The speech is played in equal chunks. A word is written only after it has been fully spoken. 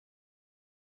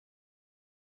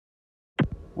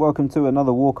Welcome to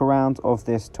another walk around of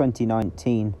this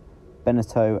 2019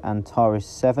 Beneteau Antares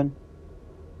 7.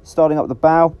 Starting up the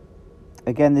bow,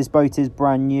 again this boat is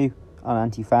brand new and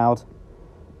anti-fouled.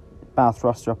 Bow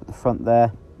thruster up at the front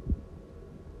there.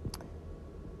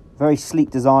 Very sleek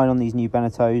design on these new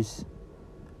Beneteaus.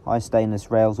 High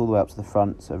stainless rails all the way up to the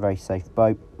front, so a very safe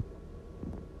boat.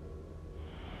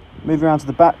 Moving around to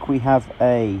the back, we have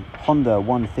a Honda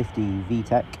 150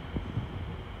 VTEC.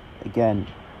 Again,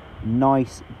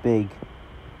 nice big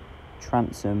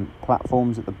transom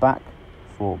platforms at the back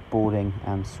for boarding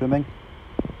and swimming.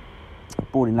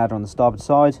 Boarding ladder on the starboard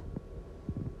side.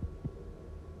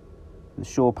 The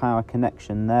shore power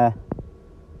connection there.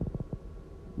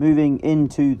 Moving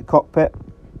into the cockpit,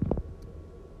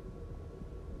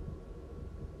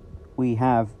 we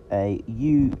have a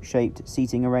U-shaped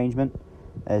seating arrangement.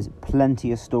 There's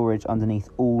plenty of storage underneath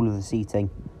all of the seating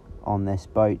on this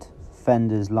boat.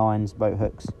 Fenders, lines, boat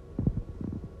hooks.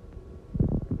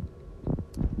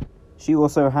 She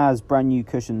also has brand new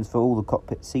cushions for all the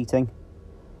cockpit seating.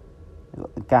 We've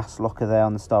got the gas locker there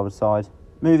on the starboard side.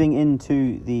 Moving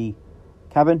into the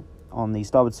cabin, on the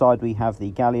starboard side we have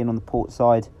the galleon, on the port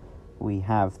side we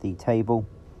have the table.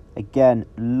 Again,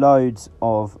 loads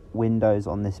of windows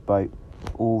on this boat,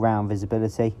 all round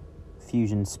visibility.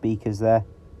 Fusion speakers there.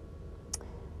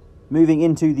 Moving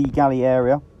into the galley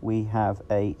area, we have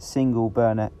a single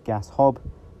burner gas hob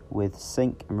with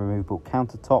sink and removable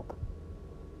countertop.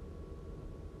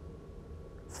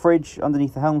 Fridge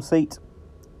underneath the helm seat.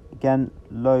 Again,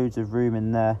 loads of room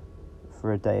in there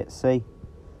for a day at sea.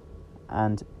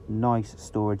 And nice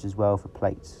storage as well for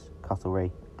plates,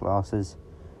 cutlery, glasses.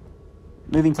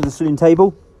 Moving to the saloon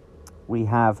table, we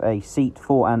have a seat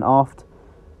fore and aft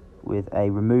with a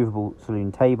removable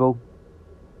saloon table.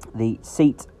 The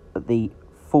seat at the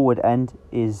forward end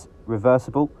is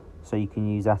reversible, so you can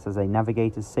use that as a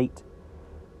navigator's seat.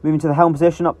 Moving to the helm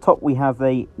position, up top we have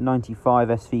the 95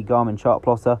 SV Garmin chart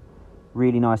plotter.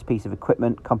 Really nice piece of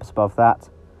equipment, compass above that.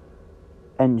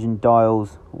 Engine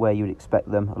dials where you would expect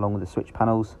them, along with the switch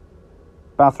panels.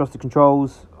 Bow thruster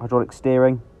controls, hydraulic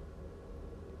steering.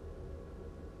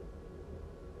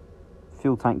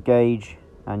 Fuel tank gauge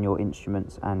and your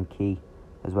instruments and key,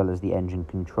 as well as the engine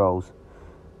controls.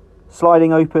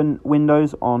 Sliding open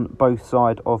windows on both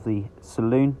sides of the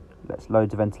saloon. Lets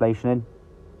loads of ventilation in.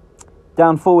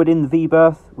 Down forward in the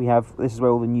V-berth, we have, this is where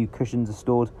all the new cushions are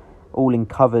stored, all in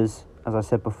covers, as I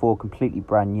said before, completely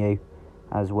brand new,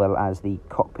 as well as the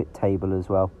cockpit table as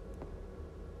well.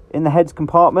 In the heads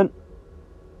compartment,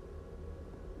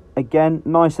 again,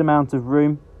 nice amount of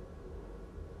room.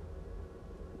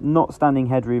 Not standing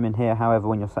headroom in here, however,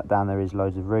 when you're sat down there is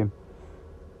loads of room.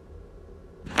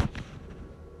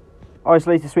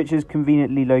 Isolator switches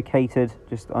conveniently located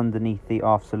just underneath the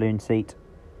aft saloon seat.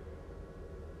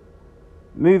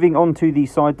 Moving on to the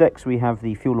side decks, we have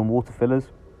the fuel and water fillers.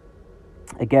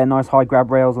 Again, nice high grab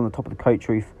rails on the top of the coach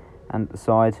roof and at the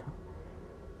side.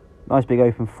 Nice big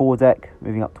open foredeck,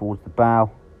 moving up towards the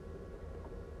bow.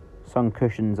 Sun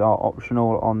cushions are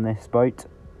optional on this boat.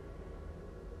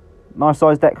 Nice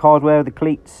size deck hardware with the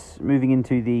cleats. Moving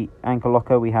into the anchor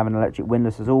locker, we have an electric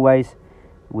windlass as always,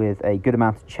 with a good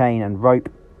amount of chain and rope.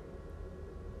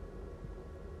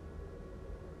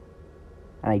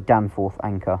 And a Danforth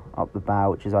anchor up the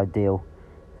bow, which is ideal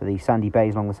for the sandy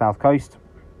bays along the south coast.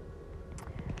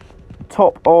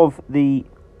 Top of the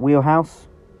wheelhouse,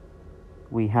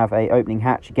 we have a opening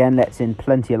hatch. Again, lets in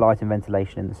plenty of light and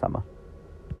ventilation in the summer.